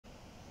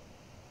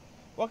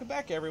Welcome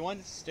back, everyone.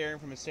 This is Staring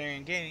from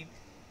Asterian Gaming.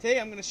 Today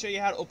I'm going to show you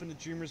how to open the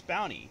Dreamer's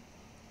Bounty.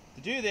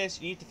 To do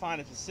this, you need to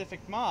find a specific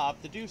mob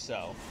to do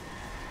so.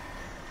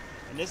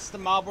 And this is the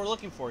mob we're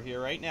looking for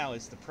here right now.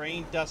 It's the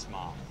Praying Dust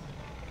Moth.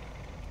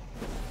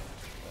 So,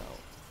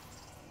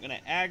 I'm going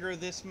to aggro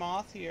this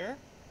moth here.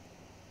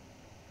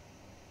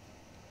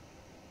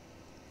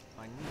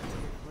 I need to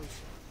get closer.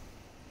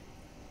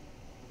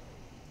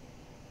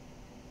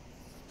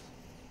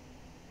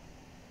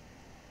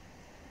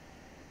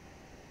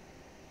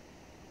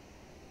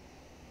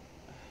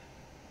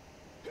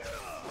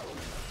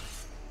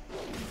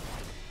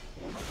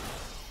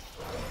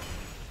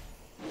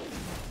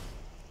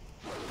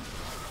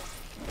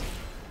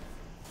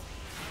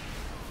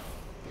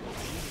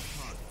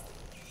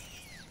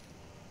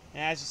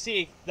 And as you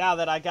see, now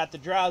that I got the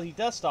drowsy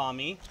dust on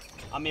me,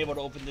 I'm able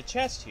to open the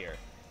chest here.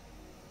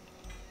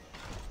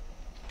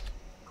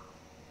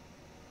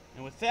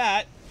 And with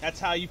that, that's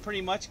how you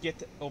pretty much get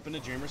to open the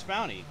Dreamer's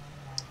Bounty.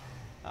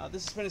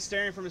 This has been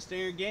Asterian from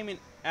Asterian Gaming,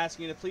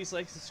 asking you to please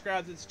like and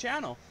subscribe to this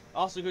channel.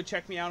 Also, go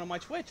check me out on my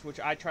Twitch, which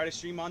I try to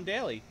stream on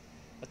daily.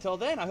 Until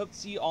then, I hope to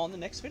see you all in the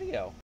next video.